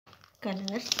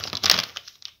Colors: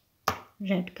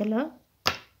 red color,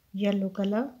 yellow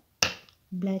color,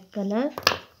 black color,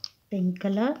 pink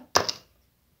color,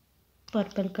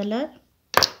 purple color,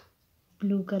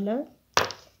 blue color,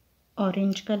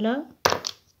 orange color,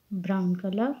 brown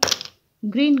color,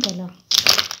 green color.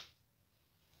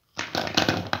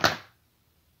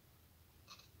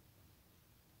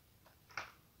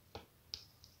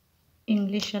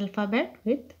 English alphabet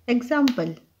with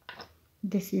example.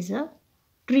 This is a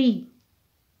tree.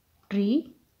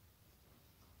 Tree.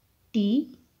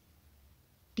 T.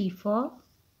 T for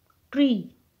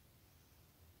tree.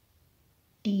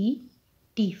 T.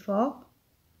 T for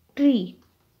tree.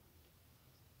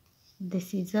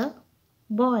 This is a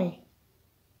boy.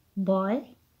 Boy.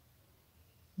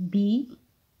 B.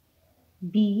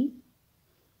 B.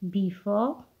 B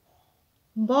for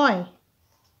boy.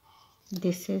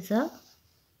 This is a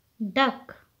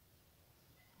duck.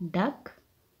 Duck.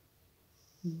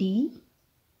 D.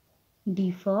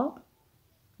 D for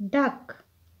duck.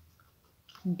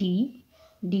 D.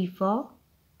 D for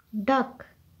duck.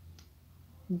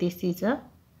 This is a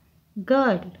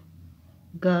girl.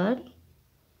 Girl.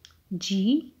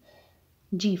 G.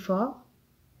 G for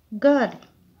girl.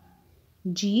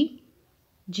 G.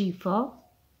 G for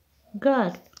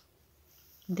girl.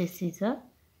 This is a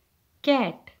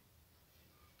cat.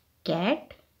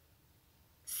 Cat.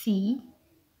 C.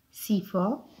 C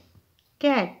for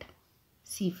cat.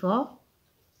 C for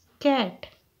cat.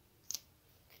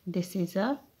 This is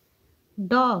a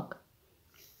dog.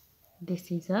 This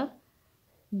is a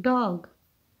dog.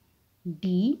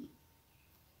 D.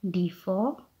 D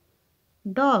for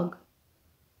dog.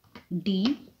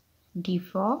 D. D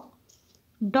for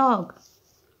dog.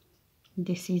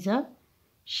 This is a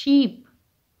sheep.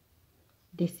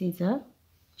 This is a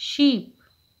sheep.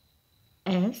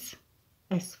 S.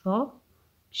 S for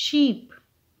sheep.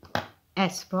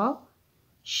 S for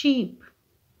sheep.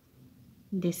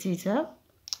 This is a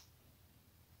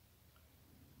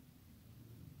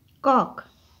cock.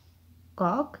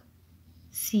 Cock.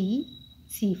 C.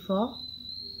 C for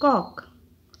cock.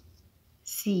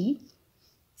 C.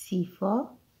 C for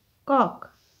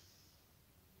cock.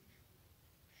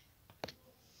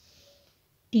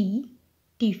 T.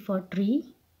 T for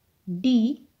tree.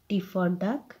 D. D for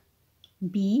duck.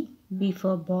 B. B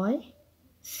for boy.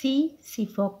 C. C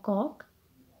for cock.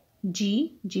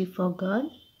 G. G for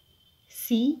girl.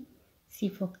 C. C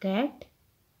for cat.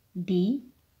 D.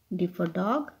 D for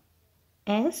dog.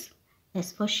 S.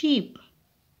 S for sheep.